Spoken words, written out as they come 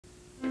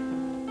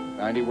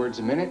90 words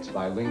a minute,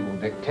 bilingual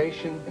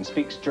dictation, and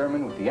speaks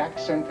German with the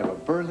accent of a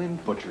Berlin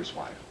butcher's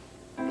wife.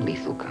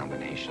 Lethal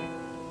combination.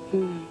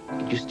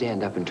 Could you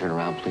stand up and turn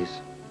around,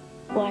 please?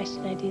 Why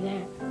should I do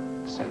that?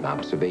 It's an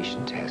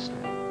observation test.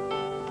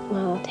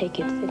 Well, I'll take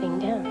it sitting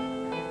down.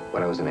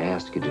 What I was going to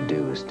ask you to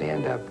do is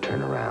stand up,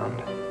 turn around,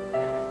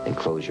 and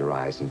close your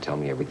eyes and tell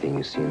me everything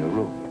you see in the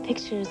room.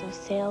 Pictures of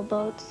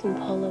sailboats and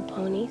polo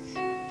ponies,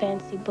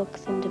 fancy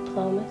books and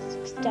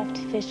diplomas, stuffed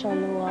fish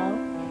on the wall,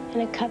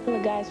 and a couple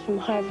of guys from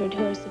Harvard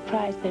who are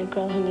surprised that a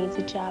girl who needs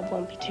a job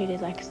won't be treated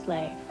like a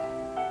slave.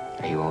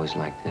 Are you always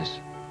like this?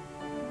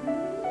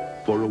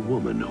 For a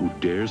woman who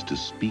dares to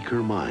speak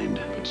her mind.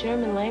 The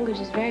German language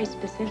is very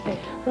specific.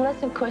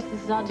 Unless, of course,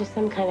 this is all just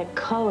some kind of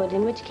code,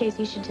 in which case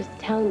you should just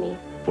tell me.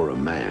 For a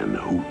man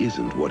who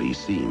isn't what he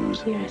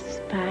seems. You're a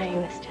spy,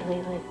 Mr.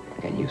 Leland.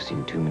 And you've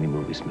seen too many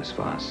movies, Miss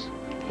Voss.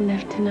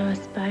 Enough to know a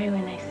spy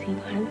when I see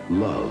one.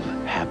 Love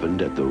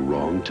happened at the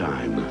wrong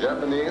time. The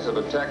Japanese have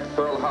attacked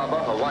Pearl Harbor,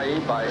 Hawaii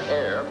by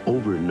air.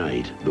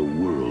 Overnight, the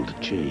world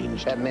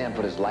changed. That man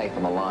put his life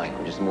on the line,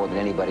 which is more than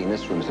anybody in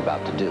this room is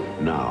about to do.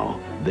 Now,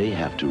 they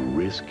have to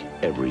risk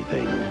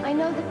everything. I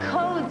know the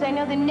codes, I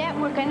know the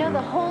network, I know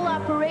the whole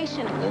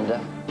operation.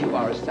 Linda, you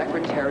are a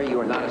secretary, you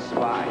are not a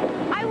spy.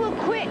 I will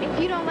quit if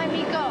you don't let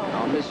me go.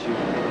 I'll miss you.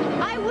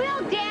 I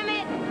will, damn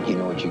it! You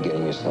know what you're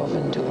getting yourself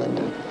into,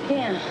 Linda.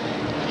 Yeah,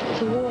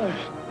 the war.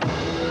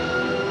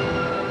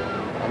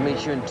 I'll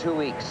meet you in 2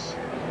 weeks.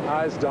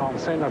 Eyes down,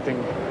 say nothing,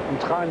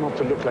 and try not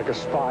to look like a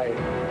spy.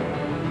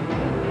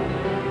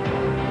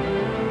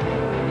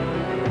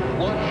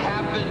 What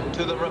happened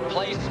to the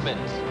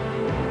replacement?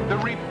 The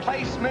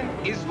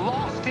replacement is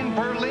lost in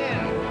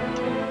Berlin.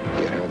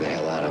 Get her the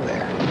hell out of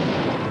there.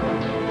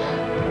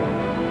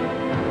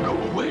 Go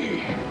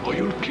away, or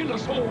you'll kill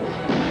us all.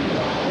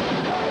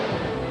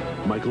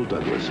 Michael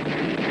Douglas,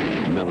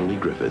 Melanie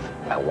Griffith.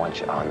 I want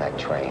you on that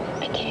train.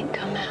 I can't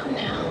come out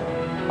now.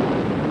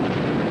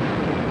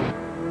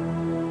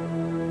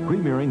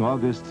 Premiering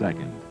August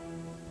 2nd.